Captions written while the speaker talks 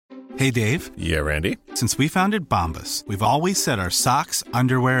Hey, Dave. Yeah, Randy? Since we founded Bombas, we've always said our socks,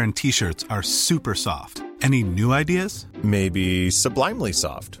 underwear, and T-shirts are super soft. Any new ideas? Maybe sublimely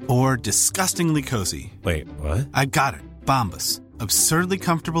soft. Or disgustingly cozy? Wait, what? I got it. Bombas. Absurdly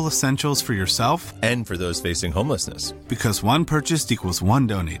comfortable essentials for yourself And for those facing homelessness. because one purchased equals one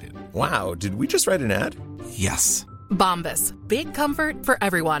donated. Wow, did we just write an ad? Yes. Bombas. Big comfort for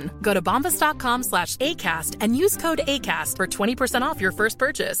everyone. Go to bombas.com/ACAST and use code ACAST for 20% off your first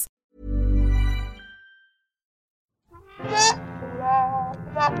purchase.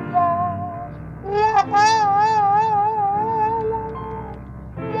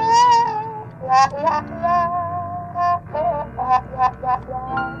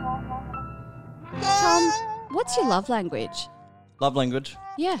 Tom, what's your love language? Love language.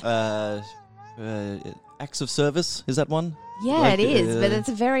 Yeah. Acts of service, is that one? Yeah, Like, it is, but it's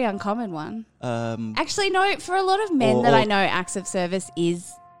a very uncommon one. Um, Actually, no, for a lot of men that I know, acts of service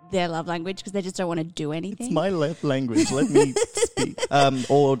is their love language because they just don't want to do anything. it's my love language. Let me speak.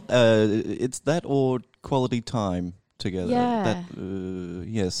 It's that or quality time together. Yeah.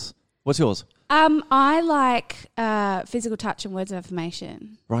 Yes. What's yours? I like physical touch and words of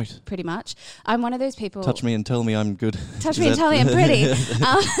affirmation, Right. pretty much. I'm one of those people. Touch me and tell me I'm good. Touch Is me and that- tell me I'm pretty.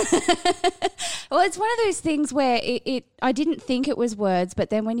 Well, it's one of those things where I didn't think it was words, but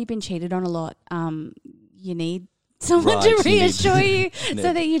then when you've been cheated on a lot, you need someone Right, to you need- reassure you Yeah.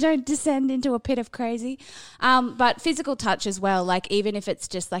 so that you don't descend into a pit of crazy. But physical touch as well, like even if it's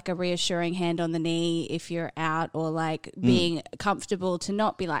just like a reassuring hand on the knee if you're out, or like being comfortable to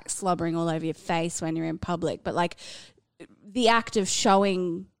not be like slobbering all over your face when you're in public, but like the act of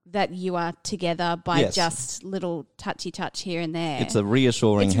showing that you are together by Yes. just little touchy touch here and there. It's a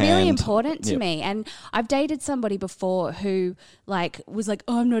reassuring It's hand. really important to Yep. me. And I've dated somebody before who like was like,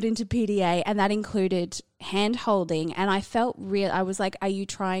 oh, I'm not into PDA. And that included hand holding. And I felt I was like, are you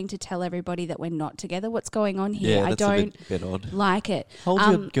trying to tell everybody that we're not together? What's going on here? Yeah, I that's don't a bit odd. like it. Hold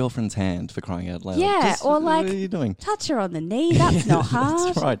your girlfriend's hand, for crying out loud. Yeah, Just, or like what are you doing? touch her on the knee. That's not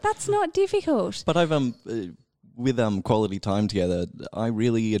hard. right. That's not difficult. But I've with quality time together, I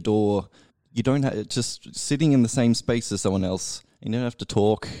really adore. You don't have just sitting in the same space as someone else. You don't have to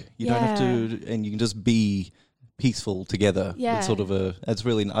talk. You don't have to, and you can just be peaceful together. Yeah. It's sort of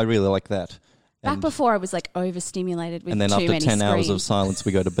I really like that. Back And, before I was like overstimulated with and then too after many 10 hours of screens. silence,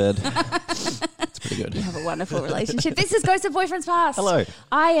 we go to bed. It's pretty good. We have a wonderful relationship. This is Ghost of Boyfriend's Past. Hello.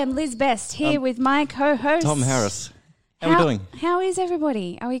 I am Liz Best here with my co-host Tom Harris. How are we doing? How is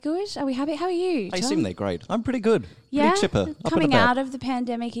everybody? Are we good? Are we happy? How are you? I Tom? assume they're great. I'm pretty good. Yeah, Pretty chipper. Up and coming about. out of the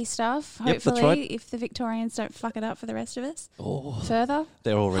pandemic-y stuff. Yep, that's Hopefully, right. if the Victorians don't fuck it up for the rest of us. Oh, Further.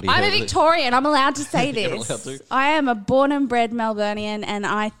 they're already. I'm a there. Victorian. I'm allowed to say You're this. allowed to. I am a born and bred Melburnian, and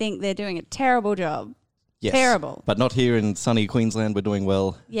I think they're doing a terrible job. Yes. Terrible. But not here in sunny Queensland. We're doing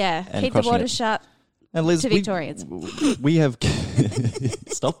well. Yeah, And keep the crushing water it. shut And Liz, to Victorians. we have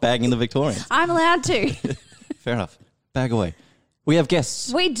stop bagging the Victorians. I'm allowed to. Fair enough. Bag away. We have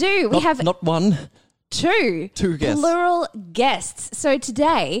guests. We do. We Not- have not one. two guests. plural guests. So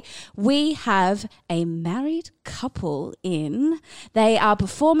today we have a married couple in. They are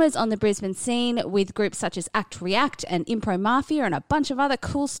performers on the Brisbane scene with groups such as Act React and Impro Mafia and a bunch of other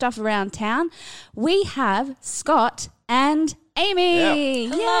cool stuff around town. We have Scott and Amy.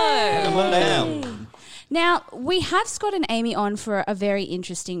 Yeah. Hello now. Now, we have Scott and Amy on for a very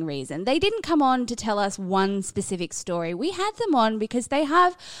interesting reason. They didn't come on to tell us one specific story. We had them on because they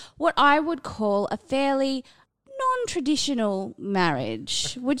have what I would call a fairly non-traditional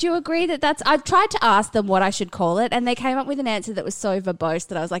marriage. Would you agree that that's... I tried to ask them what I should call it, and they came up with an answer that was so verbose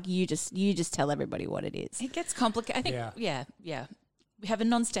that I was like, you just tell everybody what it is. It gets complicated. I think, yeah. We have a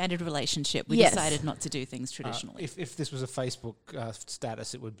non-standard relationship. We Yes. decided not to do things traditionally. If this was a Facebook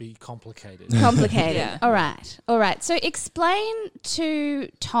status, it would be complicated. Complicated. Yeah. All right. So explain to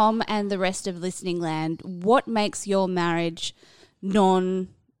Tom and the rest of listening land what makes your marriage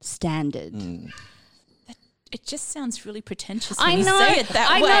non-standard. It just sounds really pretentious I when you know. say it that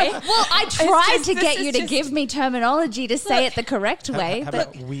I way. know. Well, I tried just- to this get is you to just- give me terminology to say it the correct way, How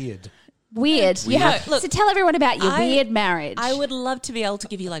but about weird? weird. You have, Look, so tell everyone about your I- weird marriage. I would love to be able to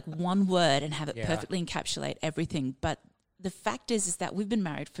give you like one word and have it Yeah. perfectly encapsulate everything. But the fact is that we've been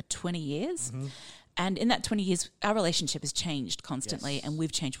married for 20 years. And in that 20 years, our relationship has changed constantly and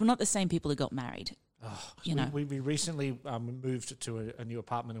we've changed. We're not the same people who got married. We recently moved to a new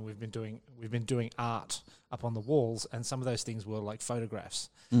apartment, and we've been doing art up on the walls, and some of those things were like photographs.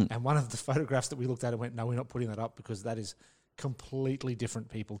 And one of the photographs that we looked at and went, no, we're not putting that up because that is completely different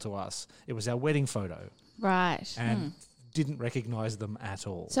people to us. It was our wedding photo, right. and didn't recognize them at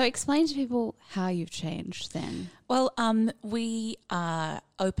all. So explain to people how you've changed then. Well, we are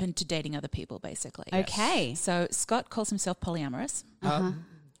open to dating other people, basically. Okay. So Scott calls himself polyamorous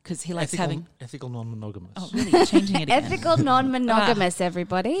because he likes having... Ethical non-monogamous. Oh, really? You're changing it again. Ethical non-monogamous,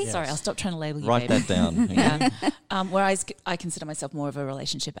 everybody. Yes. Sorry, I'll stop trying to label you, Write baby. that down. Yeah. Whereas I consider myself more of a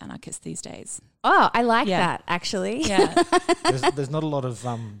relationship anarchist these days. Oh, I like Yeah. that, actually. Yeah. There's not a lot of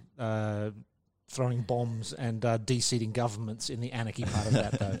throwing bombs and de-seating governments in the anarchy part of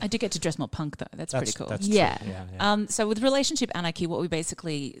that, though. I do get to dress more punk, though. That's pretty cool. That's Yeah. true. Yeah. So with relationship anarchy, what we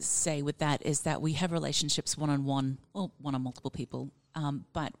basically say with that is that we have relationships one-on-one, or one on multiple people,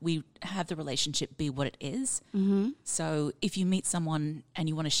 but we have the relationship be what it is. Mm-hmm. So if you meet someone and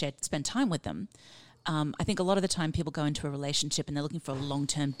you want to spend time with them, I think a lot of the time people go into a relationship and they're looking for a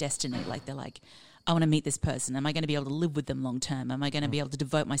long-term destiny. Like they're like, I want to meet this person. Am I going to be able to live with them long term? Am I going to be able to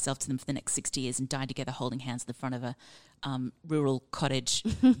devote myself to them for the next 60 years and die together holding hands in the front of a rural cottage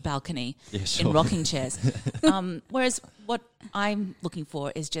balcony in rocking chairs? Whereas what I'm looking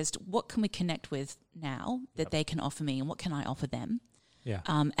for is just what can we connect with now that they can offer me and what can I offer them? Yeah.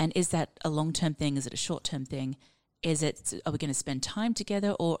 And is that a long-term thing? Is it a short-term thing? Are we going to spend time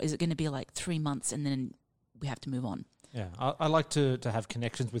together, or is it going to be like 3 months and then we have to move on? Yeah. I like to have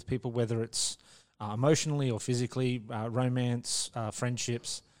connections with people, whether it's emotionally or physically, romance,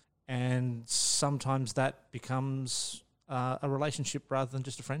 friendships, and sometimes that becomes a relationship rather than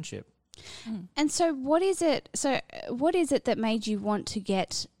just a friendship. And so what is it that made you want to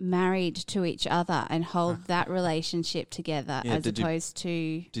get married to each other and hold that relationship together as opposed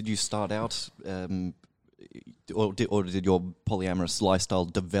to... Did you start out... Or did your polyamorous lifestyle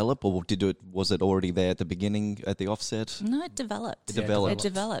develop, or was it already there at the beginning, at the offset? No, it developed. It developed. It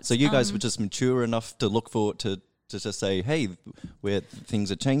developed. So you guys were just mature enough to look forward to just say, hey,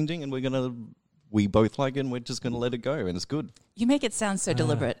 things are changing and we both like it and we're just going to let it go and it's good. You make it sound so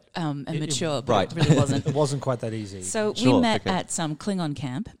deliberate and mature, but right. it really wasn't. It wasn't quite that easy. So Sure, we met okay. at some Klingon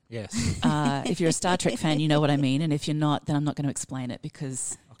camp. Yes. If you're a Star Trek fan, you know what I mean. And if you're not, then I'm not going to explain it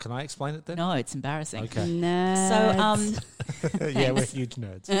because... Can I explain it then? No, it's embarrassing. Okay. Nerds. So, Yeah, we're huge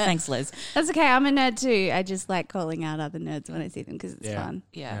nerds. thanks, Liz. That's okay. I'm a nerd too. I just like calling out other nerds when I see them because it's fun.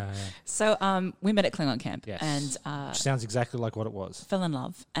 Yeah. So we met at Klingon camp Yes. and Which sounds exactly like what it was. fell in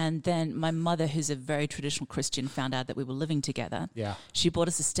love. And then my mother, who's a very traditional Christian, found out that we were living together. Yeah. She bought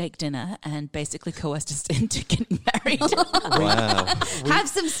us a steak dinner and basically coerced us into getting married. Wow. Have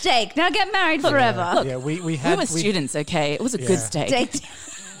some steak. Now get married forever. Yeah, we We had were students, okay? It was a Yeah. good steak. Steak.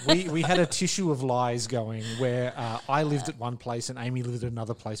 we had a tissue of lies going where I lived at one place and Amy lived at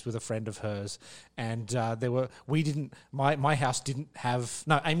another place with a friend of hers, and my house didn't have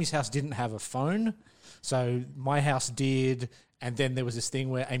Amy's house didn't have a phone, so my house did. And then there was this thing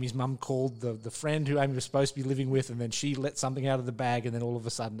where Amy's mum called the friend who Amy was supposed to be living with, and then she let something out of the bag, and then all of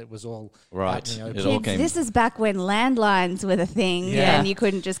a sudden it was all Right. out in the It open. all Kids, came. this is back when landlines were the thing Yeah. and you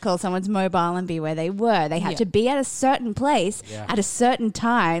couldn't just call someone's mobile and be where they were. They had Yeah. to be at a certain place Yeah. at a certain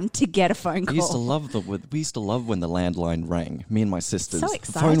time to get a phone call. We used to love when the landline rang. Me and my sisters. So The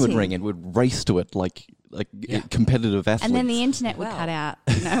phone would exciting. ring and we'd race to it like competitive athletes. And then the internet would Wow. cut out.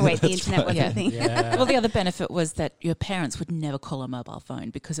 No, wait, the internet wasn't a thing. Yeah. Well, the other benefit was that your parents would never call a mobile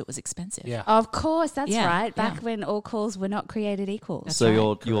phone because it was expensive. Yeah. Of course, that's Yeah, right. Back yeah. when all calls were not created equal. That's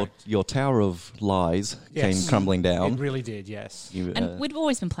so right. your tower of lies Yes. came crumbling down. It really did, yes. You, And we'd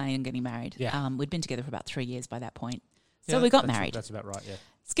always been planning on getting married. Yeah. We'd been together for about 3 years by that point. So Yeah, we got that's- married. That's about right, yeah.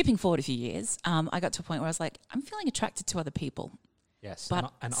 Skipping forward a few years, I got to a point where I was like, I'm feeling attracted to other people. Yes.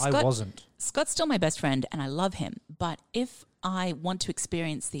 But and Scott- I wasn't. Scott's still my best friend and I love him. But if I want to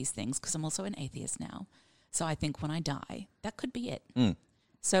experience these things, because I'm also an atheist now, so I think when I die, that could be it.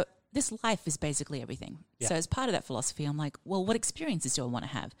 So this life is basically everything. Yeah. So as part of that philosophy, I'm like, well, what experiences do I want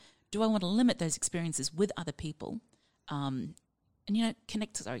to have? Do I want to limit those experiences with other people? And,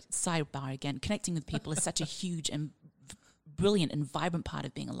 sidebar again, connecting with people is such a huge and brilliant and vibrant part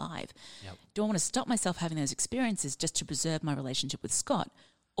of being alive. Yep. Do I want to stop myself having those experiences just to preserve my relationship with Scott?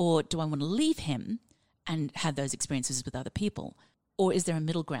 Or do I want to leave him and have those experiences with other people? Or is there a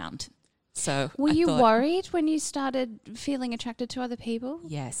middle ground? So Were I you thought, worried when you started feeling attracted to other people?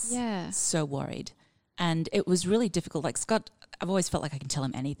 Yes. Yeah. So worried. And it was really difficult. Like Scott, I've always felt like I can tell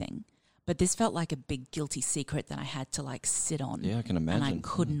him anything. But this felt like a big guilty secret that I had to like sit on. Yeah, I can imagine. And I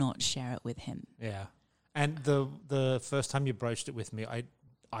could not share it with him. Yeah. And the first time you broached it with me,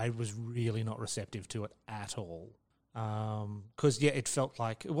 I was really not receptive to it at all. Because, it felt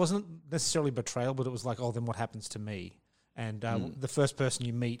like, it wasn't necessarily betrayal, but it was like, oh, then what happens to me? And the first person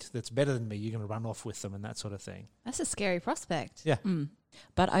you meet that's better than me, you're going to run off with them and that sort of thing. That's a scary prospect. Yeah.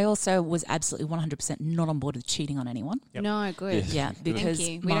 But I also was absolutely 100% not on board with cheating on anyone. Yep. No, good. Yes. Yeah, because Thank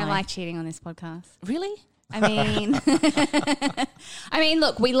you. We don't my- like cheating on this podcast. Really? I mean,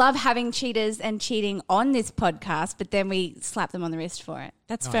 look, we love having cheaters and cheating on this podcast, but then we slap them on the wrist for it.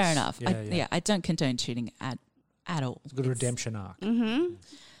 That's Nice. fair enough. Yeah. I don't condone cheating at all. It's a good redemption arc.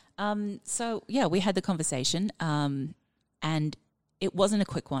 So yeah, we had the conversation, and it wasn't a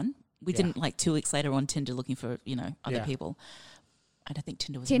quick one. We Yeah. didn't like 2 weeks later on Tinder looking for other Yeah. people. I don't think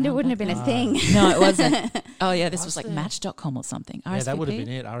Tinder was. Tinder around wouldn't have back been a then. thing. No, it wasn't. Oh yeah, this Was was like there? Match.com or something. Yeah, that would have RSVP?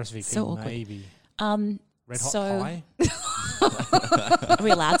 been it. RSVP, So awkward. maybe. Red Hot So- Pie. Are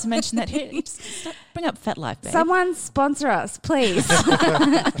we allowed to mention that here? Just bring up FetLife, babe. Someone sponsor us, please.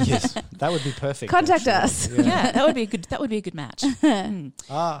 Yes. That would be perfect. Contact actually. us. Yeah, that would be a good match.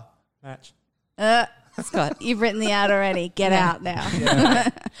 Match. Scott, you've written the ad already. Get Yeah. out now.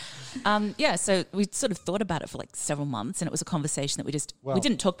 So we sort of thought about it for like several months, and it was a conversation that we Well-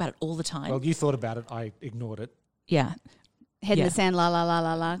 didn't talk about it all the time. Well, you thought about it. I ignored it. Yeah. Head in Yeah. the sand, la la la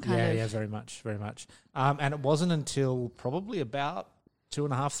la la, kind of. Yeah, very much, very much. And it wasn't until probably about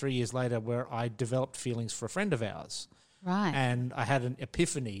 2.5, 3 years later where I developed feelings for a friend of ours. Right. And I had an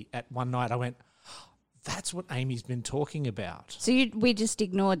epiphany at one night. I went, that's what Amy's been talking about. So we just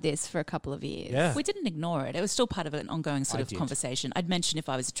ignored this for a couple of years. Yeah. We didn't ignore it. It was still part of an ongoing sort I of did. conversation. I'd mentioned if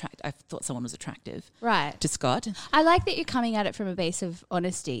I was I thought someone was attractive Right. to Scott. I like that you're coming at it from a base of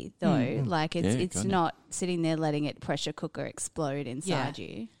honesty, though. Like Yeah, it's kinda. not sitting there letting it pressure cooker explode inside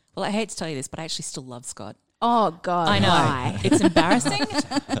you. Well, I hate to tell you this, but I actually still love Scott. Oh God, I know. why? It's embarrassing.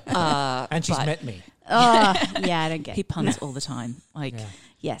 And she's but met me. Oh, yeah, I don't get. he puns all the time. Like, Yeah.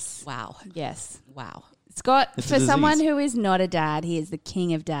 Yes, wow. yes. Wow. Scott, It's a for disease. someone who is not a dad, he is the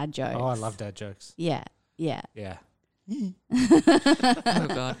king of dad jokes. Oh, I love dad jokes. Yeah, yeah. Yeah. Oh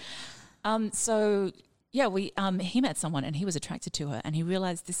God. So yeah, he met someone and he was attracted to her, and he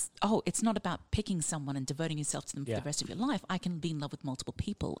realized this. Oh, it's not about picking someone and devoting yourself to them for Yeah. the rest of your life. I can be in love with multiple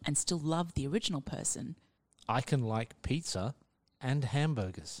people and still love the original person. I can like pizza and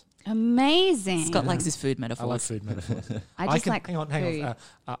hamburgers. Amazing. Scott likes his food I metaphors. like food metaphors. I just can, like hang food.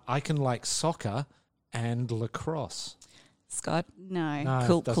 on. I can like soccer and lacrosse. Scott, No, No,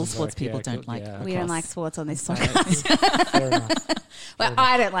 cool it doesn't sports work. people Yeah, don't cool. like. Yeah. we don't lacrosse. like sports on this No, podcast. Fair enough. Well,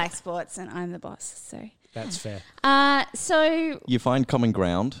 I don't like sports, and I'm the boss. So, That's fair. so You find common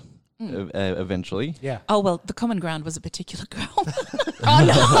ground eventually. Yeah. Oh well, the common ground was a particular girl.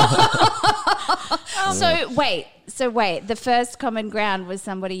 So wait. The first common ground was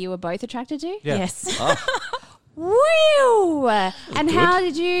somebody you were both attracted to. Yeah. Yes. Woo! And good. how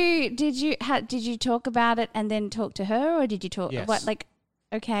did you talk about it and then talk to her, or did you talk? Yes. What like?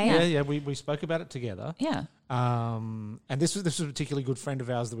 Okay. Yeah. We spoke about it together. Yeah. And this was a particularly good friend of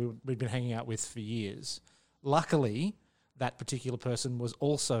ours that we'd been hanging out with for years. Luckily, that particular person was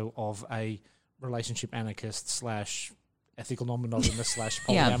also of a relationship anarchist / ethical non-monogamous /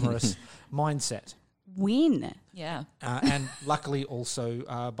 Yeah. polyamorous mindset. Win. Yeah. And luckily also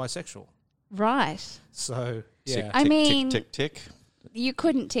bisexual. Right. So, Tick, yeah. I tick, mean- tick, tick, tick. You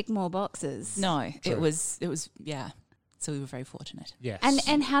couldn't tick more boxes. No, True. it was yeah. So we were very fortunate. Yes.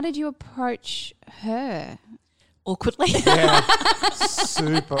 And how did you approach her? Awkwardly. yeah,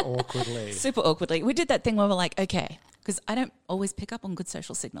 super awkwardly. Super awkwardly. We did that thing where we're like, okay, because I don't always pick up on good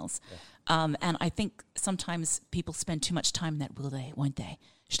social signals. And I think sometimes people spend too much time in that, will they, won't they?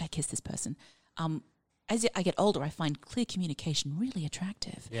 Should I kiss this person? As I get older, I find clear communication really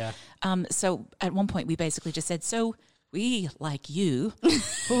attractive. Yeah. So at one point we basically just said, so we like you.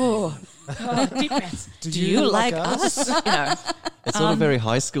 Oh, deep breaths. Do you like us? You know, It's sort of very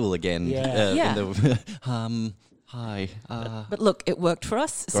high school again. Yeah. Yeah. in the, hi. but look, it worked for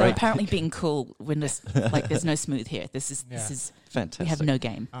us. So Great. apparently being cool when there's no smooth here. This is Fantastic. we have no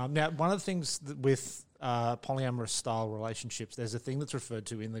game. Now, one of the things that with polyamorous style relationships, there's a thing that's referred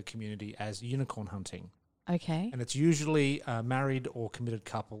to in the community as unicorn hunting. Okay. And it's usually a married or committed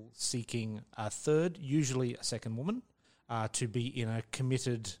couple seeking a third, usually a second woman, to be in a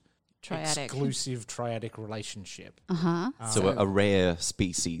committed, Triadic. exclusive triadic relationship. So a rare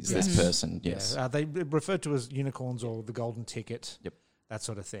species, this person, yes. Yeah, they referred to as unicorns or the golden ticket, Yep. that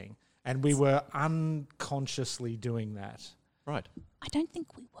sort of thing. And we were unconsciously doing that. Right. I don't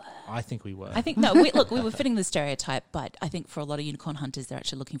think we were. I think we were. I think no. We were fitting the stereotype, but I think for a lot of unicorn hunters, they're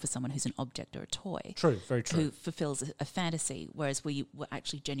actually looking for someone who's an object or a toy, True, very true. who fulfills a fantasy, whereas we were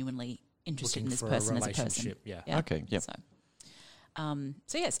actually genuinely interested Looking in this for a person as a person. relationship, yeah. Okay, yep.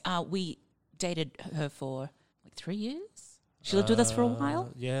 So yes, we dated her for like 3 years. She lived with us for a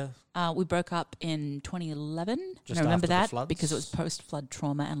while. Yeah. We broke up in 2011. Just I remember after the that floods? because it was post-flood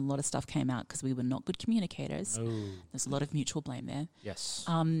trauma and a lot of stuff came out because we were not good communicators. Oh, There's a lot of mutual blame there. yes.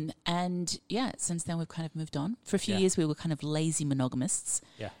 And yeah, since then we've kind of moved on. For a few Yeah. years we were kind of lazy monogamists,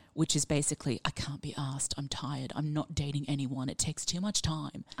 Yeah. which is basically, I can't be asked, I'm tired, I'm not dating anyone, it takes too much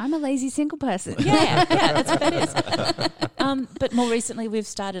time. I'm a lazy single person. Yeah, that's what that is. But more recently we've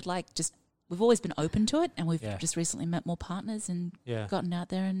started we've always been open to it and we've Yeah. just recently met more partners and Yeah. gotten out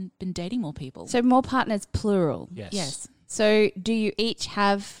there and been dating more people. So more partners, plural. Yes. Yes. So do you each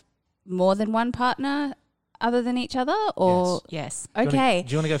have more than one partner other than each other, or Yes. okay?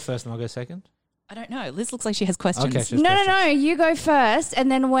 Do you want to go first and I'll go second? I don't know. Liz looks like she has questions. Okay, she has No, questions. you go first,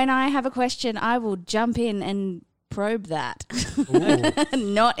 and then when I have a question, I will jump in and probe that. Ooh.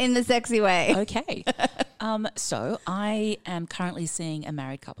 Not in the sexy way. Okay. So I am currently seeing a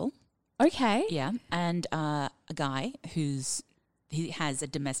married couple. Okay. Yeah. And a guy he has a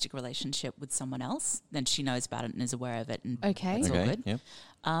domestic relationship with someone else. Then she knows about it and is aware of it. And Okay. it's all Okay. good. Yep.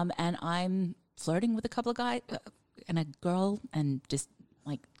 And I'm flirting with a couple of guys and a girl and just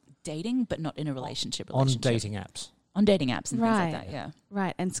like dating, but not in a relationship. On relationship. dating apps. On dating apps and Right. things like that, yeah.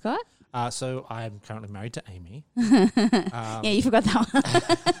 Right. And Scott? So I'm currently married to Amy. Yeah, you forgot that one.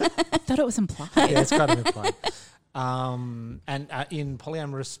 I thought it was implied. Yeah, it's kind of implied. And in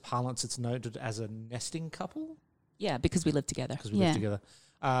polyamorous parlance, it's noted as a nesting couple Yeah, because we live together. because we Yeah. live together.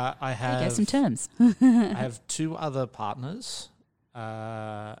 I There you go, have some terms. I have two other partners,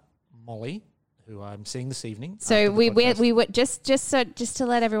 Molly, who I'm seeing this evening. So after the we podcast. were just to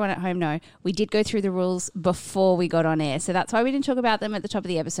let everyone at home know, we did go through the rules before we got on air, so that's why we didn't talk about them at the top of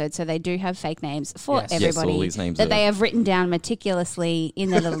the episode. So they do have fake names for Yes. Yes, everybody all these names that are- they have written down meticulously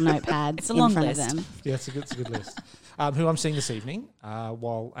in their little notepad It's a in long front list. of them. Yeah, it's a good list. Who I'm seeing this evening,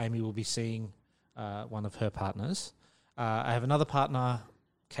 while Amy will be seeing one of her partners. I have another partner,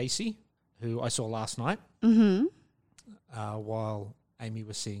 Casey, who I saw last night, while Amy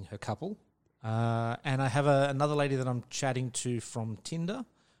was seeing her couple. And I have another lady that I'm chatting to from Tinder,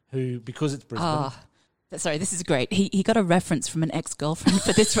 who, because it's Brisbane, Sorry, this is great. He got a reference from an ex-girlfriend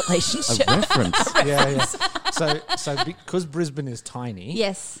for this A relationship. reference. yeah. So because Brisbane is tiny,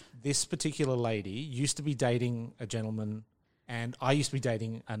 Yes. this particular lady used to be dating a gentleman, and I used to be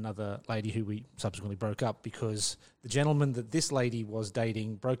dating another lady who we subsequently broke up because the gentleman that this lady was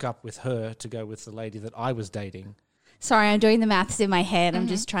dating broke up with her to go with the lady that I was dating. Sorry, I'm doing the maths in my head. I'm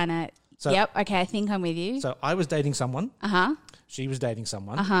just trying to. So- Yep. Okay, I think I'm with you. So I was dating someone, Uh-huh. she was dating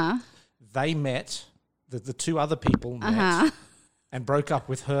someone. Uh-huh. They met, the two other people met Uh-huh. and broke up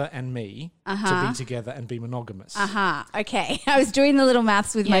with her and me to be together and be monogamous. Uh-huh. Okay. I was doing the little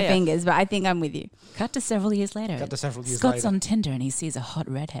maths with my Yeah. fingers, but I think I'm with you. Cut to several years later. Cut to several years Scott's later. on Tinder and he sees a hot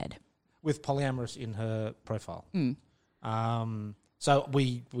redhead. With polyamorous in her profile. Mm. So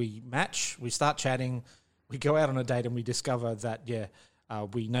we match, we start chatting, we go out on a date and we discover that,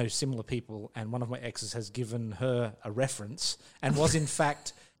 we know similar people, and one of my exes has given her a reference and was in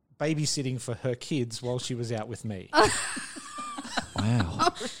fact babysitting for her kids while she was out with me.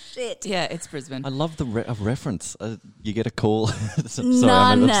 Wow. Shit. Yeah, it's Brisbane. I love the reference. You get a call. Sorry,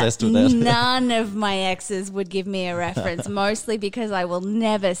 I'm obsessed with that. None of my exes would give me a reference, mostly because I will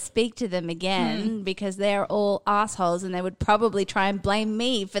never speak to them again because they're all assholes and they would probably try and blame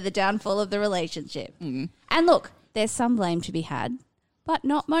me for the downfall of the relationship. And look, there's some blame to be had, but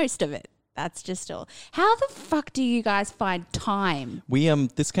not most of it. That's just all. How the fuck do you guys find time? We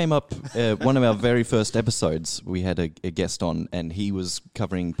this came up one of our very first episodes. We had a guest on, and he was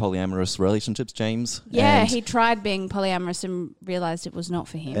covering polyamorous relationships. James, Yeah, and, he tried being polyamorous and realized it was not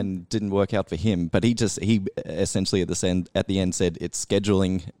for him. and didn't work out for him. But he essentially at the end said it's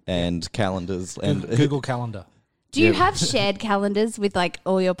scheduling and calendars and Google Calendar. Do you have shared calendars with like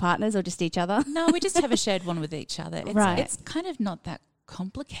all your partners or just each other? No, we just have a shared one with each other. It's, Right. It's kind of not that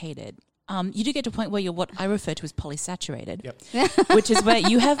complicated. You do get to a point where you're what I refer to as polysaturated, which is where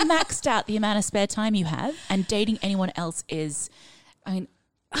you have maxed out the amount of spare time you have, and dating anyone else is, I mean,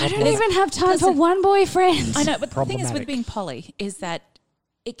 I don't even have time for Listen, one boyfriend. I know, but the thing is with Problematic. being poly is that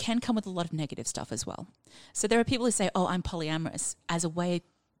it can come with a lot of negative stuff as well. So there are people who say, "Oh, I'm polyamorous," as a way of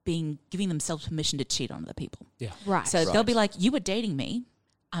giving themselves permission to cheat on other people. Yeah. Right. So they'll be like, "You were dating me,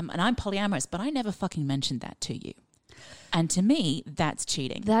 and I'm polyamorous, but I never fucking mentioned that to you." And to me, that's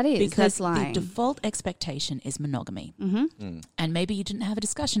cheating. That is. because That's lying. the default expectation is monogamy. Mm-hmm. And maybe you didn't have a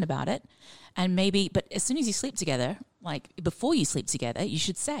discussion about it, but as soon as you sleep together, like before you sleep together, you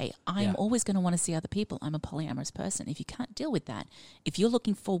should say, "I'm always going to want to see other people. I'm a polyamorous person." If you can't deal with that, if you're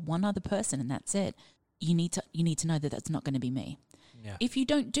looking for one other person and that's it, you need to know that that's not going to be me. Yeah. If you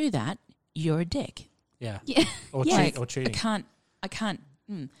don't do that, you're a dick. Yeah. Yeah. Or, Yeah. or cheating. I can't.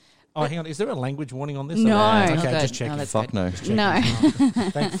 Oh, hang on. Is there a language warning on this? No. Okay, Oh, good. just checking. No, that's Fuck no. No.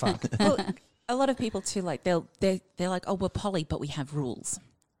 Thank fuck. Well, a lot of people too, like they're like, oh, we're poly, but we have rules.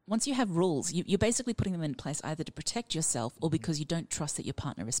 Once you have rules, you're basically putting them in place either to protect yourself or because you don't trust that your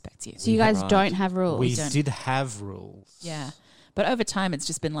partner respects you. So you guys Right. don't have rules. We don't. did have rules. Yeah. But over time, it's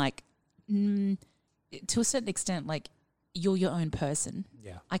just been like, to a certain extent, like you're your own person.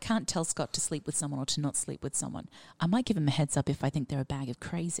 Yeah. I can't tell Scott to sleep with someone or to not sleep with someone. I might give him a heads up if I think they're a bag of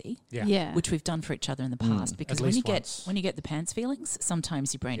crazy, Yeah. Yeah. which we've done for each other in the past. Because At when you least once. get the pants feelings,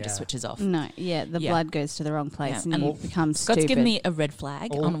 sometimes your brain just Yeah. switches off. No, yeah, the Yeah. blood goes to the wrong place Yeah. and And you become Scott's stupid. given me a red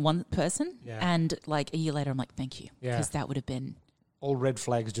flag All- on one person, Yeah. and like a year later, I'm like, thank you, Yeah. because that would have been All red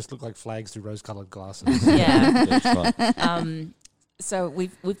flags just look like flags through rose-colored glasses. yeah. That's right. So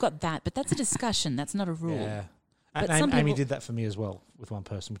we've got that, but that's a discussion. That's not a rule. Yeah. But And some Amy people- did that for me as well with one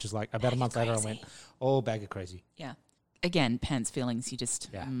person, which is like about a month later I went, oh, bag of crazy. Yeah. Again, pants feelings. You just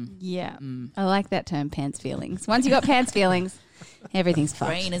Yeah. Yeah. I like that term, pants feelings. Once you got pants feelings, everything's fucked.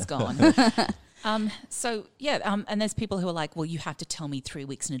 brain is gone. So yeah, and there's people who are like, well, you have to tell me 3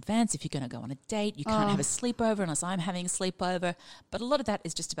 weeks in advance if you're going to go on a date. You can't have a sleepover unless I'm having a sleepover. But a lot of that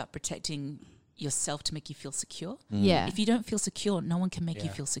is just about protecting yourself to make you feel secure. Yeah. If you don't feel secure, no one can make you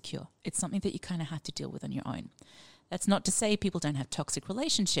Yeah. feel secure. It's something that you kind of have to deal with on your own. That's not to say people don't have toxic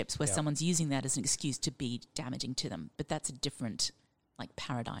relationships where Yeah. someone's using that as an excuse to be damaging to them. But that's a different like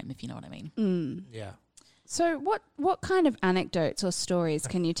paradigm, if you know what I mean. Yeah. So what kind of anecdotes or stories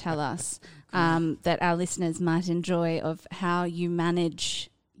can you tell us that our listeners might enjoy of how you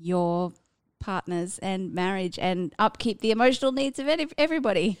manage your partners and marriage and upkeep the emotional needs of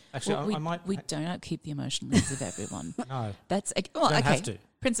everybody? Actually, Well, I might. we don't upkeep the emotional needs of everyone. No. That's well, Don't okay. have to.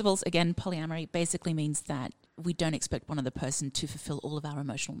 Principles again. Polyamory basically means that we don't expect one other person to fulfill all of our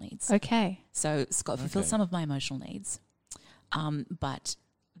emotional needs. Okay. So Scott fulfills Okay. some of my emotional needs, but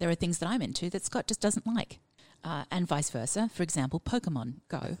there are things that I'm into that Scott just doesn't like. And vice versa. For example, Pokemon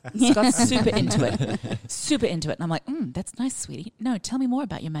Go. Scott's super into it. And I'm like, that's nice, sweetie. No, tell me more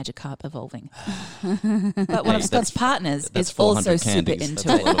about your Magikarp evolving. But one of Hey, Scott's partners That's is also 400 super candies. into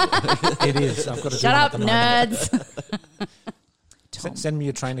That's a it. lot of- It is. I've got to Shut do up, one at the moment. nerds. Tom. Send me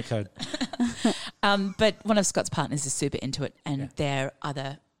your trainer code. But one of Scott's partners is super into it, and Yeah. their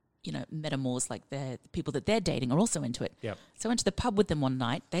other, metamors, like the people that they're dating, are also into it. Yep. So I went to the pub with them one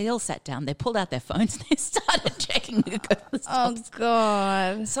night. They all sat down. They pulled out their phones and they started checking the ghost. Oh,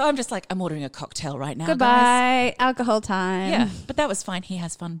 God. So I'm just like, I'm ordering a cocktail right now. Guys. Goodbye. Alcohol time. Yeah, but that was fine. He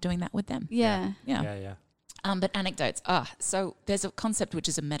has fun doing that with them. Yeah. Yeah. Yeah. But anecdotes. So there's a concept which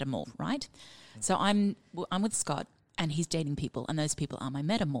is a metamorph, right? So I'm with Scott, and he's dating people, and those people are my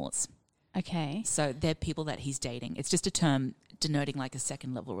metamorphs. Okay. So they're people that he's dating. It's just a term denoting like a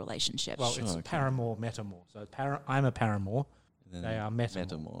second level relationship. Well, it's paramour, metamor. So I'm a paramour. Then They are metamor.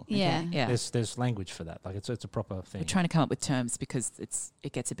 metamor. Yeah. yeah. There's language for that. Like it's a proper thing. We're trying to come up with terms because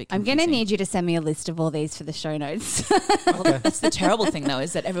it gets a bit I'm confusing. going to need you to send me a list of all these for the show notes. Well, that's the terrible thing, though,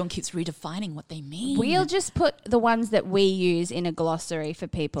 is that everyone keeps redefining what they mean. We'll just put the ones that we use in a glossary for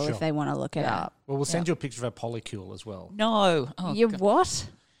people Sure. if they want to look it Yeah. up. Well, we'll send you a picture of a polycule as well. No. Oh, You God. what?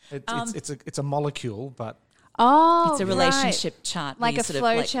 It's a molecule, but Oh, It's a right. relationship chart. where Like you a sort of,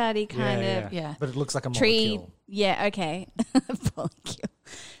 flow like- charty kind of Yeah. But it looks like a tree. molecule. Yeah, okay. Polycule.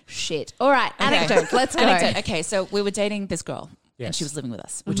 Shit. All right, Okay. anecdote. Let's go. Anecdote. Okay, so we were dating this girl, and Yes. she was living with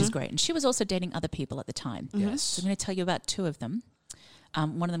us, which is great. And she was also dating other people at the time. Yes. So I'm going to tell you about two of them.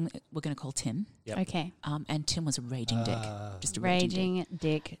 One of them we're going to call Tim, Yep. Okay. and Tim was a raging dick, just a Raging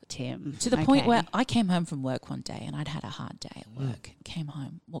Dick Tim. to the point Okay. where I came home from work one day, and I'd had a hard day at work. Came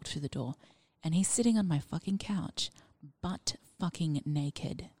home, walked through the door, and he's sitting on my fucking couch, butt fucking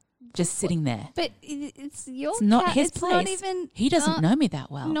naked, just sitting there. But it's your It's not cat. his it's place. Not even, He doesn't know me that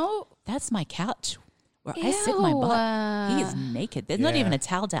well. No. That's my couch where I sit my butt. He is naked. There's not Yeah. even a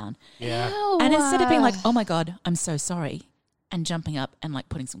towel down. Yeah. Ew. And instead of being like, oh my God, I'm so sorry, and jumping up and like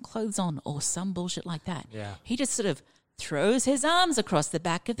putting some clothes on or some bullshit like that, Yeah. he just sort of throws his arms across the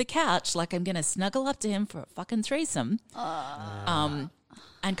back of the couch like I'm going to snuggle up to him for a fucking threesome.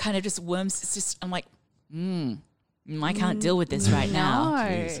 And kind of just worms. It's just, I'm like, I can't deal with this right now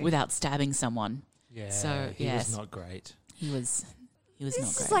No. without stabbing someone. Yeah. So, he yes. was not great. He was not This great.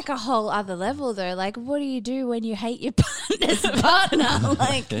 is like a whole other level, though. Like, what do you do when you hate your partner's partner?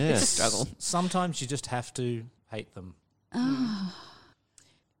 Like, Yeah. struggle. Sometimes you just have to hate them.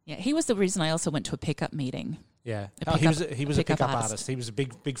 Yeah, he was the reason I also went to a pickup meeting. Yeah. A He was pickup a pickup artist. artist. He was a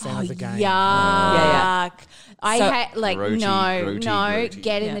big fan oh, of the game. yuck. Yeah. I So- hate, like, Grody, no, grody, no, grody.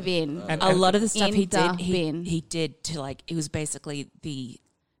 get in Yeah. the bin. And A lot of the stuff in he the did, bin. he did to like, it was basically the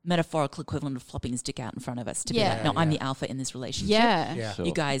metaphorical equivalent of flopping his dick out in front of us to be Yeah. like, no, I'm the alpha in this relationship. Yeah. Yeah. Sure.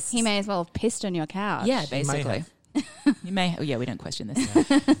 You guys, He may as well have pissed on your couch. yeah, He may basically. have. You may, oh yeah, we don't question this.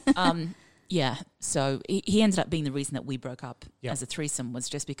 Yeah, so he ended up being the reason that we broke up Yep. as a threesome was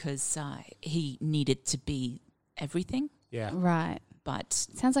just because he needed to be everything, Yeah. Right. but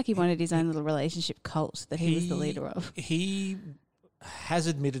Sounds like he wanted his own little relationship cult that he was the leader of. He has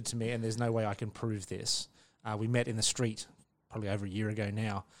admitted to me, and there's no way I can prove this. We met in the street probably over a year ago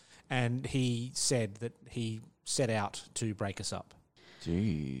now, and he said that he set out to break us up.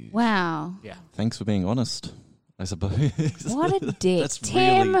 Gee. Wow. Yeah. Thanks for being honest, I suppose. What a dick. That's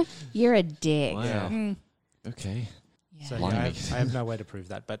Tim, really- you're a dick. Wow. Yeah. Okay. yeah. So Blimey. I have no way to prove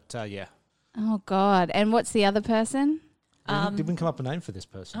that, but yeah. Oh, God. And what's the other person? Did we come up with a name for this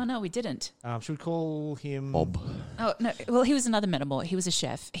person? Oh no, we didn't. Should we call him Bob. Oh no, well he was another metamor. He was a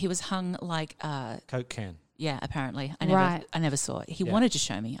chef. He was hung like Coke Can? yeah, apparently. Right. I never saw it. He Yeah. wanted to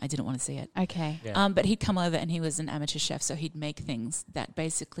show me. I didn't want to see it. Okay. Yeah. But he'd come over and he was an amateur chef, so he'd make things that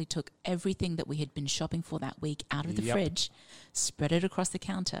basically took everything that we had been shopping for that week out of the Yep. fridge, spread it across the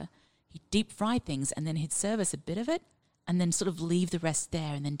counter. He'd deep fry things and then he'd serve us a bit of it and then sort of leave the rest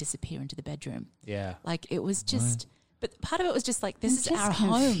there and then disappear into the bedroom. Yeah. Like it was just, but part of it was just like, this I'm is just our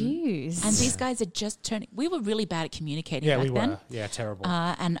home. confused. And these guys are just turning, we were really bad at communicating Yeah, back we then. were. Yeah, terrible.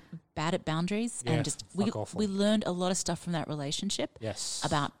 And bad at boundaries, Yeah, and just we fuck awful. we learned a lot of stuff from that relationship Yes.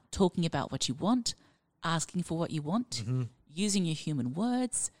 about talking about what you want, asking for what you want, Mm-hmm. using your human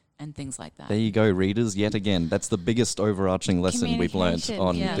words, and things like that. There you go, readers. Yet again, that's the biggest overarching lesson we've learned Communication,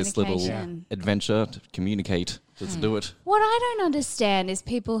 on yeah. this little Communication. adventure. To communicate. Let's do it. What I don't understand is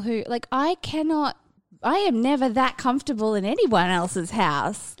people who, like, I am never that comfortable in anyone else's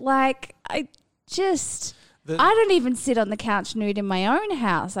house. Like, I don't even sit on the couch nude in my own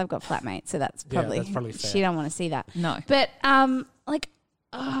house. I've got flatmates, so that's Yeah, probably, that's probably fair. she don't want to see that. No. But,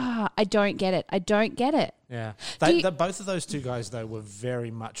 I don't get it. I don't get it. Yeah. Do you- Both of those two guys, though, were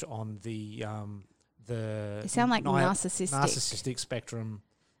very much on the They sound like narcissistic. narcissistic spectrum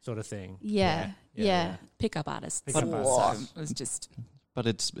sort of thing. Yeah. Yeah. Pickup artists. Pickup So artists. it was just But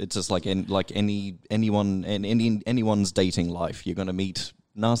it's just like anyone in anyone's dating life. You're going to meet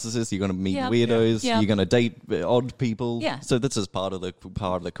narcissists. You're going to meet Yeah. weirdos. Yeah. You're going to date odd people. Yeah. So that's just part of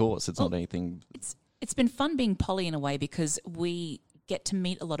the course. It's not anything. it's been fun being poly in a way because we get to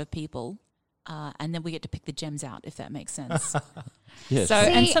meet a lot of people. And then we get to pick the gems out, if that makes sense. Yes. So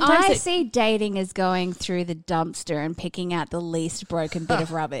and See, sometimes I it- see dating as going through the dumpster and picking out the least broken bit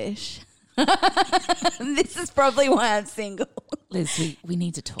of rubbish. This is probably why I'm single. Liz, we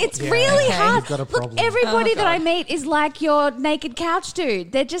need to talk. It's really hard. You've got a Look, problem. everybody that I meet is like your naked couch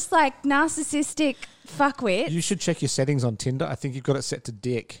dude. They're just like narcissistic fuckwits. You should check your settings on Tinder. I think you've got it set to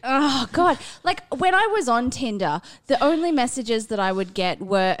dick. Oh, God. Like, when I was on Tinder, the only messages that I would get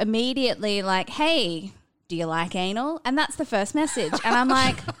were immediately like, hey, do you like anal? And that's the first message. And I'm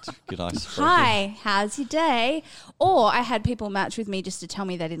like, Good icebreaker. hi, how's your day? Or I had people match with me just to tell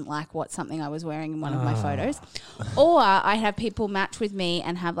me they didn't like something I was wearing in one of my photos. Or I have people match with me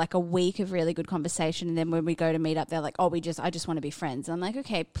and have like a week of really good conversation. And then when we go to meet up, they're like, oh, I just want to be friends. And I'm like,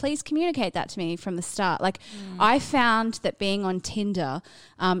 okay, please communicate that to me from the start. Like, I found that being on Tinder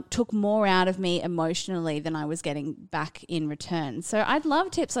took more out of me emotionally than I was getting back in return. So I'd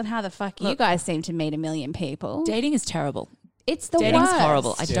love tips on how the fuck you guys seem to meet a million people. Dating is terrible. It's the Dating's worst.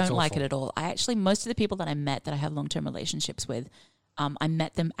 horrible. I Yeah, don't it's like it awful. at all. I actually, most of the people that I met that I have long-term relationships with, I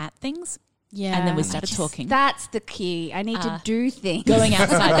met them at things. Yeah. And then we started talking. That's the key. I need to do things. Going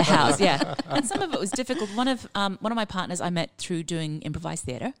outside the house, yeah. And some of it was difficult. One of my partners I met through doing improvised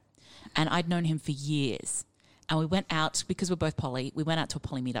theatre, and I'd known him for years. And we went out, because we're both poly, we went out to a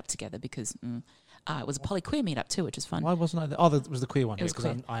poly meetup together because it was a poly queer meetup too, which was fun. Why wasn't I there? Oh, that was the queer one. It was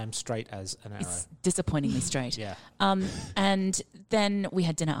Because queer. I am straight as an arrow. It's disappointingly straight. Yeah. And then we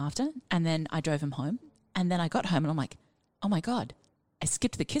had dinner after, and then I drove him home. And then I got home and I'm like, oh my God, I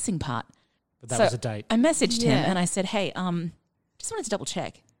skipped the kissing part. But that So was a date. I messaged him Yeah. and I said, hey, just wanted to double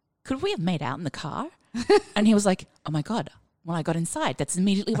check. Could we have made out in the car? And he was like, oh my God, when I got inside, that's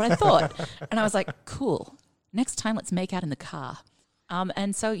immediately what I thought. And I was like, cool. Next time, let's make out in the car.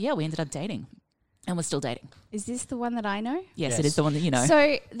 And so, yeah, we ended up dating. And we're still dating. Is this the one that I know? Yes, Yes. it is the one that you know.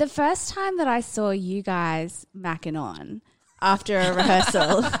 So the first time that I saw you guys macking on after a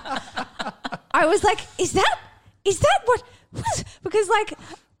rehearsal, I was like, is that what? Because like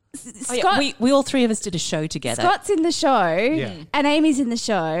Oh, Scott, yeah, we all three of us did a show together. Scott's in the show Yeah. and Amy's in the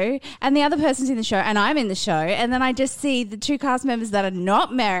show and the other person's in the show and I'm in the show and then I just see the two cast members that are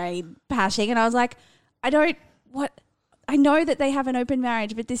not married pashing and I was like, I know that they have an open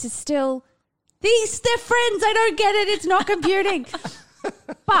marriage, but this is still they're friends. I don't get it. It's not computing.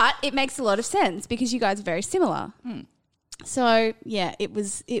 But it makes a lot of sense because you guys are very similar. So yeah, it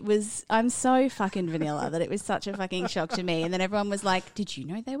was. I'm so fucking vanilla that it was such a fucking shock to me. And then everyone was like, "Did you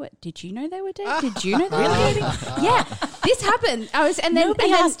know they were dating? Did you know they were dating?" Yeah, this happened.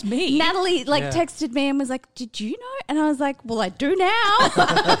 Nobody asked me. Natalie texted me and was like, "Did you know?" And I was like, "Well, I do now."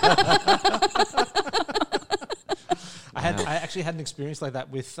 I actually had an experience like that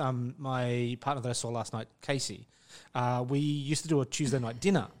with my partner that I saw last night, Casey. We used to do a Tuesday night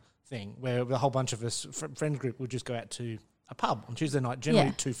dinner thing where a whole bunch of us, friend group, would just go out to a pub on Tuesday night,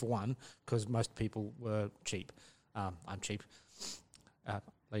 generally 2 for 1, because most people were cheap. I'm cheap.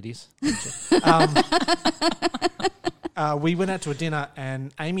 Ladies. I'm cheap. We went out to a dinner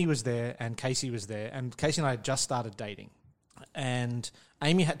and Amy was there and Casey was there, and Casey and I had just started dating. And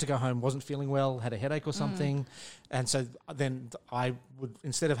Amy had to go home, wasn't feeling well, had a headache or something. And so then I would,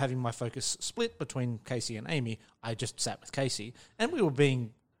 instead of having my focus split between Casey and Amy, I just sat with Casey. And we were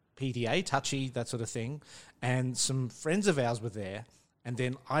being PDA, touchy, that sort of thing. And some friends of ours were there. And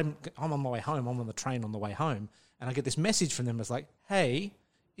then I'm on my way home, I'm on the train on the way home. And I get this message from them that's like, "Hey,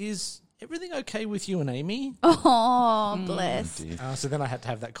 is everything okay with you and Amy?" Oh, bless. So then I had to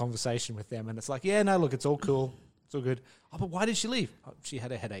have that conversation with them. And it's like, yeah, no, look, it's all cool. It's all good. "Oh, but why did she leave?" "Oh, she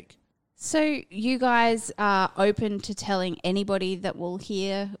had a headache." So you guys are open to telling anybody that will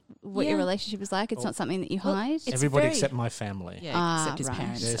hear what your relationship is like? It's not something that you hide? Everybody except my family. Yeah, except his right.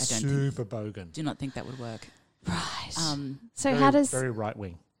 parents. They're I don't super bogan. do not think that would work. Right. So Very, how does... very right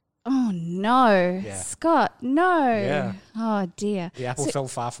wing. Oh, no. Yeah. Scott, no. Yeah. Oh, dear. The apple fell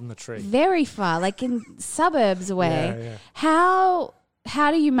far from the tree. Very far, like in suburbs away. Yeah.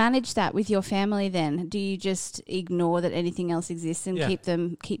 How do you manage that with your family then? Do you just ignore that anything else exists and keep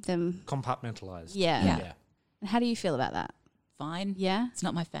them Compartmentalized. Yeah. And how do you feel about that? Fine. Yeah. It's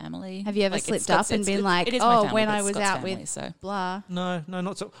not my family. Have you ever Like, slipped Scott's- up and been like, it is my "Oh, family, when but I it's was Scott's out family, with so. blah"? No,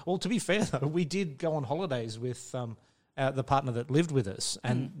 not so. Well, to be fair though, we did go on holidays with the partner that lived with us,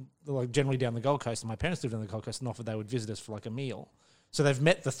 and like generally down the Gold Coast. And my parents lived on the Gold Coast, and often they would visit us for like a meal. So they've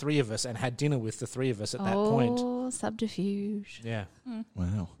met the three of us and had dinner with the three of us at that point. Oh, subterfuge. Yeah.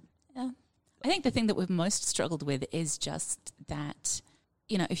 Wow. Yeah. I think the thing that we've most struggled with is just that,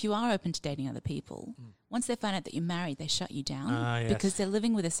 you know, if you are open to dating other people, once they find out that you're married, they shut you down Yes. because they're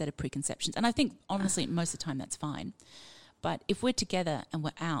living with a set of preconceptions. And I think, honestly, most of the time that's fine. But if we're together and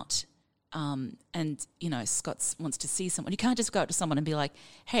we're out and, you know, Scott wants to see someone, you can't just go up to someone and be like,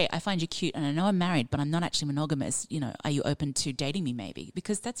 "Hey, I find you cute and I know I'm married, but I'm not actually monogamous. You know, are you open to dating me maybe?"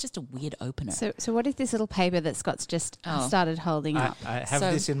 Because that's just a weird opener. So what is this little paper that Scott's just started holding up? I have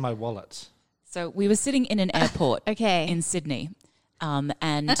this in my wallet. So we were sitting in an airport Okay. in Sydney, and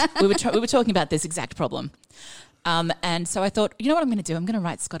we were talking about this exact problem. And so I thought, you know what I'm going to do? I'm going to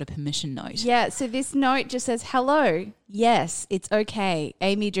write Scott a permission note. Yeah, so this note just says, "Hello, yes, it's okay.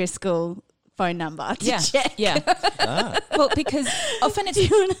 Amy Driscoll, phone number to check." Yeah. Well, because often it's Do you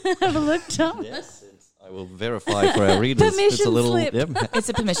want to have a look, Tom? Yes, I will verify for our readers. It's Permission a little. slip. Yep. it's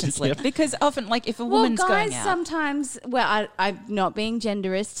a permission slip. Because often, like, if a Well, woman's guys going out, sometimes, I'm not being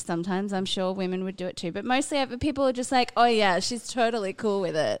genderist, sometimes I'm sure women would do it too, but mostly people are just like, "Oh yeah, she's totally cool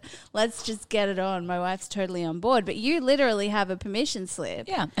with it. Let's just get it on. My wife's totally on board." But you literally have a permission slip.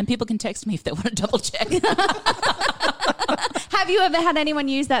 yeah, and people can text me if they want to double check. Have you ever had anyone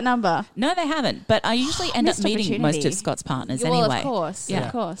use that number? No, they haven't. But I usually end up Missed meeting most opportunity. of Scott's partners Well, anyway. of course. Yeah.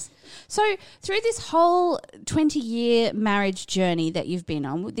 Of course. So through this whole 20-year marriage journey that you've been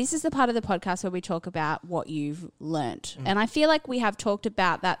on, this is the part of the podcast where we talk about what you've learnt. And I feel like we have talked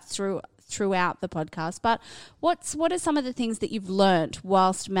about that throughout the podcast. But what are some of the things that you've learnt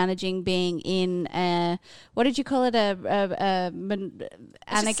whilst managing being in what did you call it?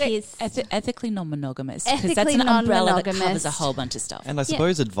 Anarchist? Ethically non-monogamous. Because that's Ethically an umbrella that non-monogamous. covers a whole bunch of stuff. And I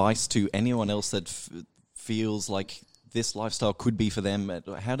suppose advice to anyone else that feels like this lifestyle could be for them.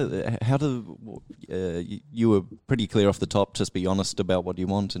 You were pretty clear off the top. Just be honest about what you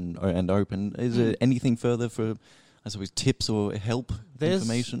want and open. Is there anything further for, I suppose, tips or help,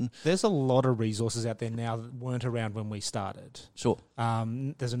 information? There's a lot of resources out there now that weren't around when we started. Sure.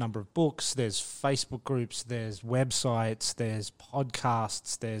 There's a number of books, there's Facebook groups, there's websites, there's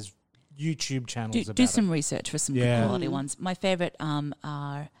podcasts, there's YouTube channels about Do it. some research for some good quality ones. My favourite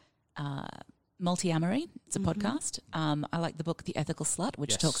are Multi-Amory. It's a podcast. I like the book The Ethical Slut,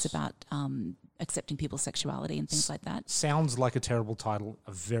 which talks about accepting people's sexuality and things like that. Sounds like a terrible title,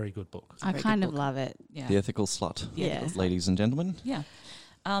 a very good book. I kind of love it. Yeah. The Ethical Slut. Yeah. Ladies and gentlemen. Yeah.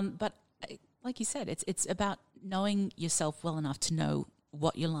 But like you said, it's about knowing yourself well enough to know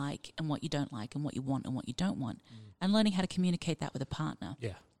what you like and what you don't like and what you want and what you don't want and learning how to communicate that with a partner.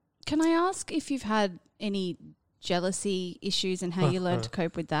 Yeah. Can I ask if you've had any jealousy issues and how you learned to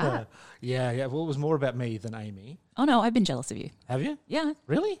cope with that. Yeah. Well, it was more about me than Amy. Oh no, I've been jealous of you. Have you? Yeah,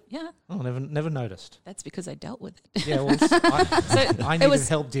 Really? yeah. Oh, never noticed. That's because I dealt with it. Yeah, well, I needed was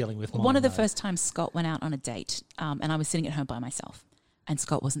help dealing with mine. One of the though. first times Scott went out on a date, and I was sitting at home by myself, and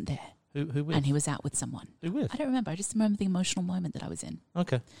Scott wasn't there, Who with? and he was out with someone. Who with? I don't remember. I just remember the emotional moment that I was in.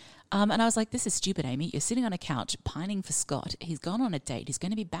 Okay. And I was like, this is stupid, Amy. You're sitting on a couch pining for Scott. He's gone on a date. He's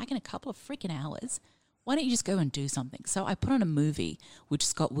going to be back in a couple of freaking hours. Why don't you just go and do something? So I put on a movie, which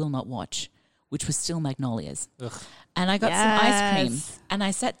Scott will not watch, which was still Magnolias. Ugh. And I got some ice cream. And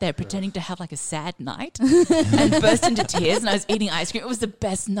I sat there pretending to have like a sad night and burst into tears. And I was eating ice cream. It was the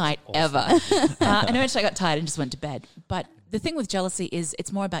best night ever. And eventually I got tired and just went to bed. But the thing with jealousy is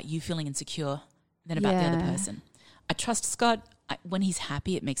it's more about you feeling insecure than about the other person. I trust Scott. When he's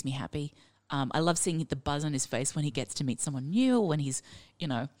happy, it makes me happy. I love seeing the buzz on his face when he gets to meet someone new or when he's,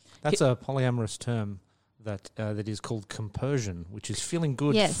 That's a polyamorous term that is called compersion, which is feeling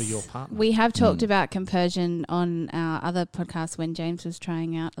good for your partner. We have talked about compersion on our other podcast when James was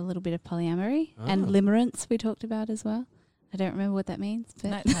trying out a little bit of polyamory and limerence we talked about as well. I don't remember what that means.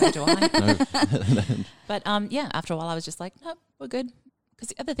 But No, do I? But after a while I was just like, no, we're good. Because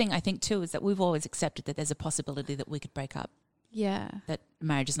the other thing I think too is that we've always accepted that there's a possibility that we could break up, yeah. that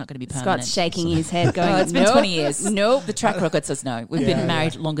marriage is not going to be permanent. Scott's shaking his head going, It's been 20 years. Nope. The track record says no. We've been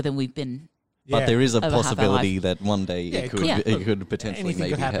married longer than we've been. But there is a Over half our possibility that one day it could potentially Anything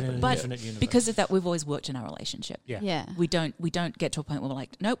maybe could happen in happen. an But infinite universe. because of that, we've always worked in our relationship. Yeah. We don't get to a point where we're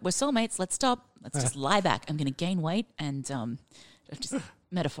like, nope, we're soulmates. Let's stop. Let's just lie back. I'm going to gain weight and just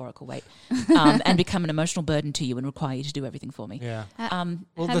metaphorical weight and become an emotional burden to you and require you to do everything for me. Yeah. How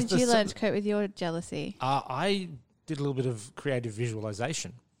Well, did you learn to cope with your jealousy? I did a little bit of creative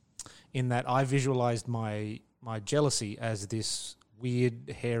visualization in that I visualized my jealousy as this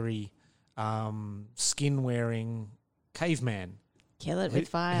weird, hairy, skin-wearing caveman Kill it with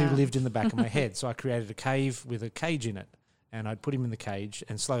fire. who lived in the back of my head. So I created a cave with a cage in it, and I'd put him in the cage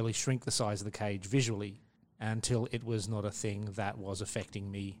and slowly shrink the size of the cage visually until it was not a thing that was affecting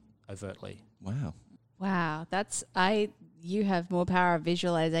me overtly. Wow. Wow, you have more power of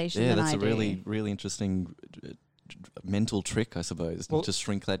visualization than I do. Yeah, that's a really, really interesting mental trick, I suppose. Well, just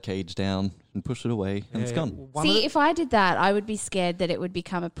shrink that cage down and push it away, and it's gone. See, if I did that, I would be scared that it would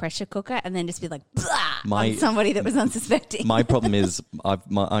become a pressure cooker and then just be like, blah, on somebody that was unsuspecting. My problem is I've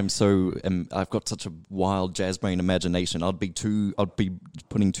got such a wild jazz brain imagination. I'd be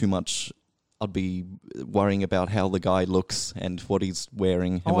putting too much. I'd be worrying about how the guy looks and what he's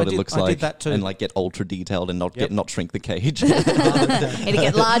wearing and what it looks I like, did that too. and like get ultra detailed and not shrink the cage. It'd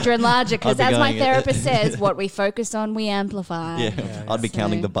get larger and larger because, I'd be as my going- therapist says, what we focus on, we amplify. Yeah, I'd be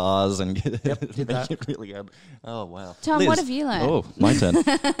counting the bars and did make that. it really good. Oh wow, Tom, Liz. what have you learned? Oh, my turn.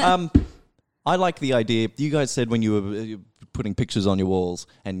 I like the idea. You guys said when you were putting pictures on your walls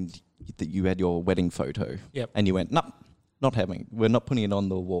and that you had your wedding photo, and you went, "No, we're not putting it on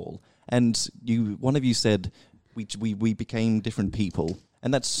the wall." And one of you said, "We became different people."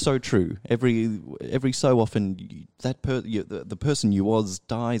 And that's so true. Every so often, the person you was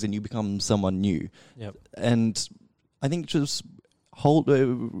dies, and you become someone new. Yep. And I think just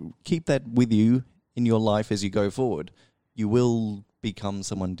keep that with you in your life as you go forward. You will become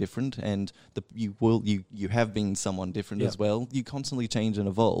someone different, and you have been someone different as well. You constantly change and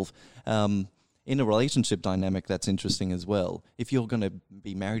evolve. In a relationship dynamic, that's interesting as well. If you're going to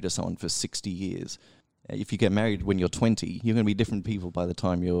be married to someone for 60 years. If you get married when you're 20, you're going to be different people by the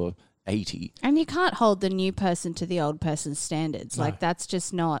time you're 80. And you can't hold the new person to the old person's standards. No. Like, that's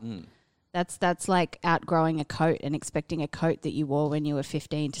just not... That's like outgrowing a coat and expecting a coat that you wore when you were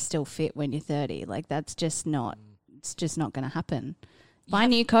 15 to still fit when you're 30. Like, that's just not... It's just not going to happen. Buy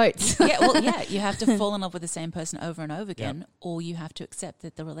new coats. You have to fall in love with the same person over and over again, or you have to accept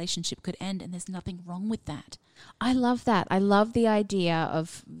that the relationship could end, and there's nothing wrong with that. I love that. I love the idea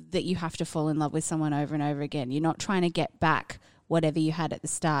of that you have to fall in love with someone over and over again. You're not trying to get back whatever you had at the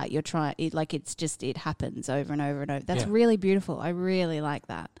start. You're trying, it happens over and over and over. That's really beautiful. I really like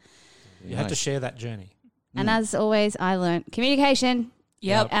that. You have to share that journey. And as always, I learned communication.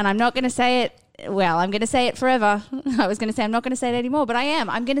 Yep. And I'm not going to say it. Well, I'm going to say it forever. I was going to say I'm not going to say it anymore, but I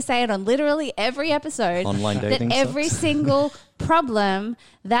am. I'm going to say it on literally every episode. Online dating that every sucks. single problem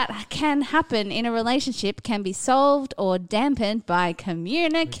that can happen in a relationship can be solved or dampened by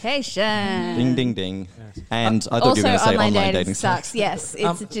communication. Ding, ding, ding. And I thought Also, you were going to say online dating sucks. Yes,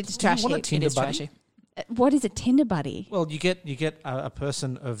 it's Do you trashy. want a Tinder It is buddy? trashy. What is a Tinder buddy? Well, you get a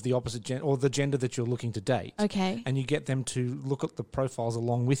person of the opposite gender or the gender that you're looking to date. Okay. And you get them to look at the profiles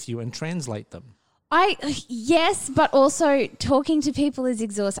along with you and translate them. Yes, but also talking to people is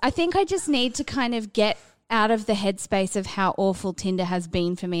exhausting. I think I just need to kind of get out of the headspace of how awful Tinder has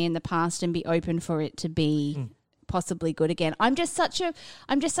been for me in the past and be open for it to be possibly good again. I'm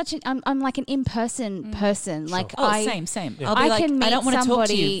like an in-person person. Like same. Yeah. I'll be I like, can meet I don't want to talk to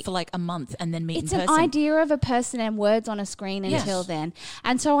somebody- you for like a month and then meet it's in an person. idea of a person and words on a screen until then.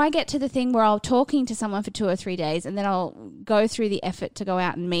 And so I get to the thing where I'll talking to someone for 2 or 3 days and then I'll go through the effort to go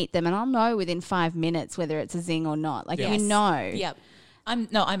out and meet them and I'll know within 5 minutes whether it's a zing or not. Like, Yes. you know. Yep.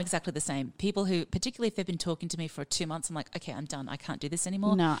 I'm exactly the same. People who, particularly if they've been talking to me for 2 months, I'm like, okay, I'm done. I can't do this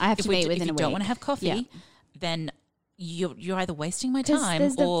anymore. No, I have if to meet If within you a don't week. want to have coffee, Yeah. then you're either wasting my 'Cause time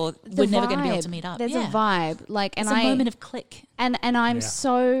there's or we're never going to be able to meet up. There's a vibe. Like, and It's a moment of click. And I'm Yeah.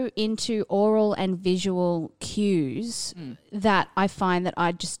 so into oral and visual cues that I find that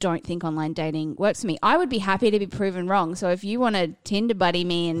I just don't think online dating works for me. I would be happy to be proven wrong. So if you want to Tinder buddy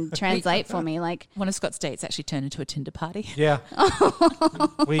me and translate for me, like, One of Scott's dates actually turned into a Tinder party. Yeah.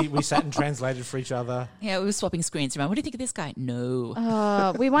 we sat and translated for each other. Yeah, we were swapping screens around. What do you think of this guy?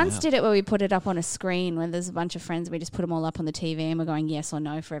 No. we once did it where we put it up on a screen when there's a bunch of friends. We just put them all up on the TV and we're going yes or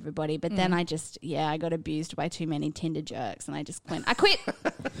no for everybody. But then I got abused by too many Tinder jerks and I just went, I quit. I'm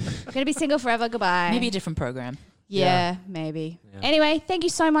going to be single forever. Goodbye. Maybe a different program. Yeah, maybe. Anyway, thank you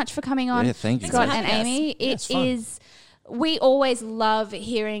so much for coming on, Yeah, thank you. Scott Thanks and for having Amy. it's It fun. is. We always love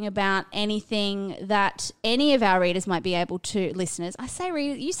hearing about anything that any of our readers might be able to. Listeners, I say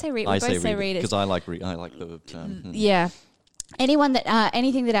read. You say read. We I both say readers. because I like the term. Yeah. Anyone that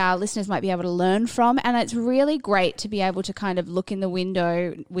anything that our listeners might be able to learn from, and it's really great to be able to kind of look in the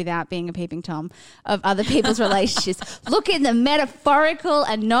window without being a peeping tom of other people's relationships. Look in the metaphorical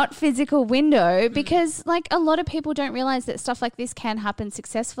and not physical window, because like a lot of people don't realize that stuff like this can happen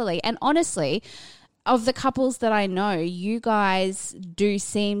successfully. And honestly, of the couples that I know, you guys do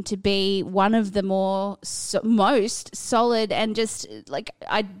seem to be one of the most solid, and just like,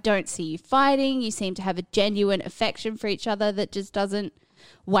 I don't see you fighting. You seem to have a genuine affection for each other that just doesn't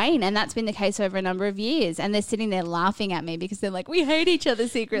wane, and that's been the case over a number of years. And they're sitting there laughing at me because they're like, we hate each other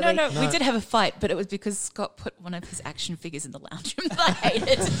secretly. No, we did have a fight, but it was because Scott put one of his action figures in the lounge room that I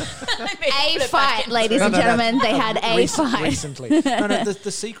hated. A fight, ladies and gentlemen. They had a fight. Recently. No,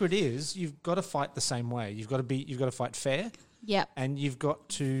 the secret is you've got to fight the same way. You've got to fight fair. Yep. And you've got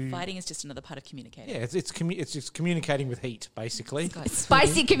to Fighting is just another part of communicating. Yeah, it's just communicating with heat, basically.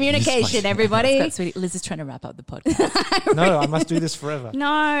 Spicy communication, everybody. Scott, sweetie, Liz is trying to wrap up the podcast. No, I must do this forever.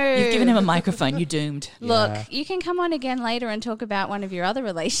 No. You've given him a microphone. You're doomed. Look, Yeah. you can come on again later and talk about one of your other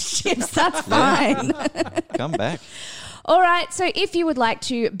relationships. That's fine. Come back. All right. So if you would like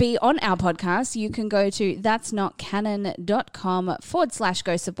to be on our podcast, you can go to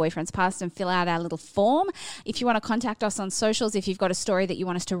that'snotcanon.com/Ghosts of Boyfriends Past and fill out our little form. If you want to contact us on socials, if you've got a story that you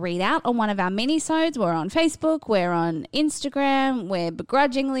want us to read out on one of our mini-sodes, we're on Facebook, we're on Instagram, we're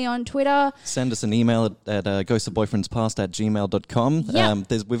begrudgingly on Twitter. Send us an email at ghostofboyfriendspast@gmail.com. Yep.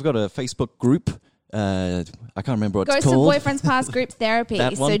 We've got a Facebook group. I can't remember what Ghosts it's called. of Boyfriends Past Group Therapy.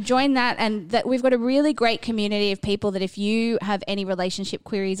 That So one. join that, and that we've got a really great community of people that if you have any relationship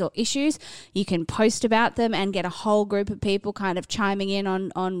queries or issues, you can post about them and get a whole group of people kind of chiming in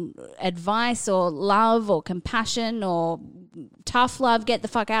on advice or love or compassion or tough love, get the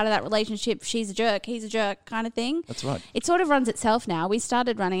fuck out of that relationship, she's a jerk, he's a jerk kind of thing. That's right. It sort of runs itself now. We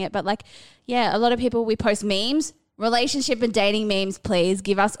started running it, but like, yeah, a lot of people, we post memes. Relationship and dating memes, please.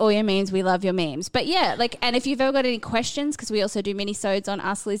 Give us all your memes. We love your memes. But yeah, like, and if you've ever got any questions, because we also do mini-sodes on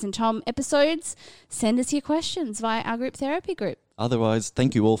Us, Liz and Tom episodes, send us your questions via our group therapy group. Otherwise,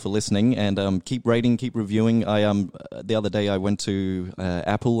 thank you all for listening, and keep rating, keep reviewing. The other day I went to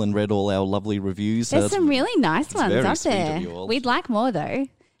Apple and read all our lovely reviews. There's some really nice ones very up sweet of there. you all. We'd like more though,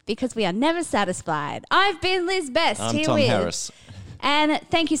 because we are never satisfied. I've been Liz Best. I'm here Tom with. Harris. And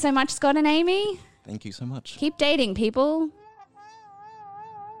thank you so much, Scott and Amy. Thank you so much. Keep dating, people.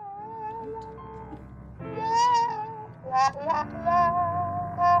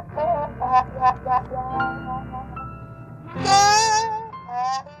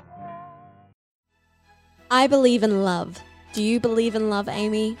 I believe in love. Do you believe in love,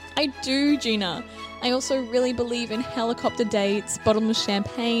 Amy? I do, Gina. I also really believe in helicopter dates, bottomless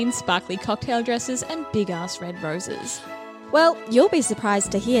champagne, sparkly cocktail dresses, and big-ass red roses. Well, you'll be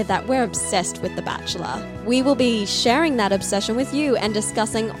surprised to hear that we're obsessed with The Bachelor. We will be sharing that obsession with you and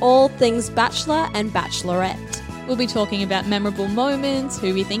discussing all things Bachelor and Bachelorette. We'll be talking about memorable moments,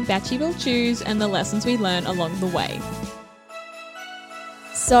 who we think Batchy will choose, and the lessons we learn along the way.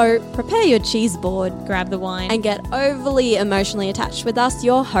 So prepare your cheese board Grab the wine. and get overly emotionally attached with us,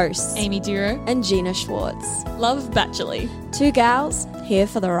 your hosts, Amy Duro. and Gina Schwartz. Love Batchley. Two gals here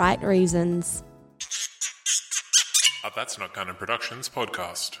for the right reasons. A That's Not Canon Productions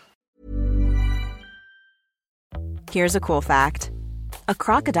podcast. Here's a cool fact. A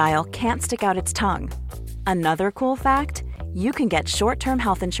crocodile can't stick out its tongue. Another cool fact, you can get short-term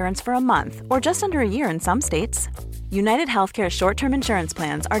health insurance for a month or just under a year in some states. United Healthcare short-term insurance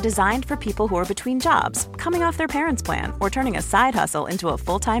plans are designed for people who are between jobs, coming off their parents' plan, or turning a side hustle into a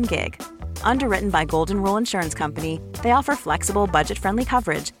full-time gig. Underwritten by Golden Rule Insurance Company, they offer flexible, budget-friendly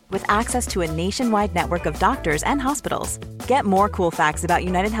coverage with access to a nationwide network of doctors and hospitals. Get more cool facts about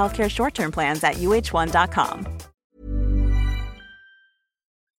United Healthcare short-term plans at uh1.com.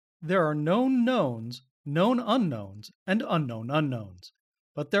 There are known knowns, known unknowns, and unknown unknowns.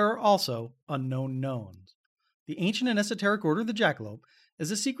 But there are also unknown knowns. The ancient and esoteric Order of the Jackalope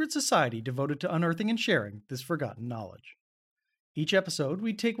is a secret society devoted to unearthing and sharing this forgotten knowledge. Each episode,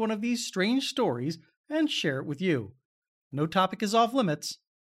 we take one of these strange stories and share it with you. No topic is off limits,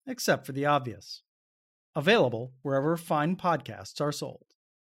 except for the obvious. Available wherever fine podcasts are sold.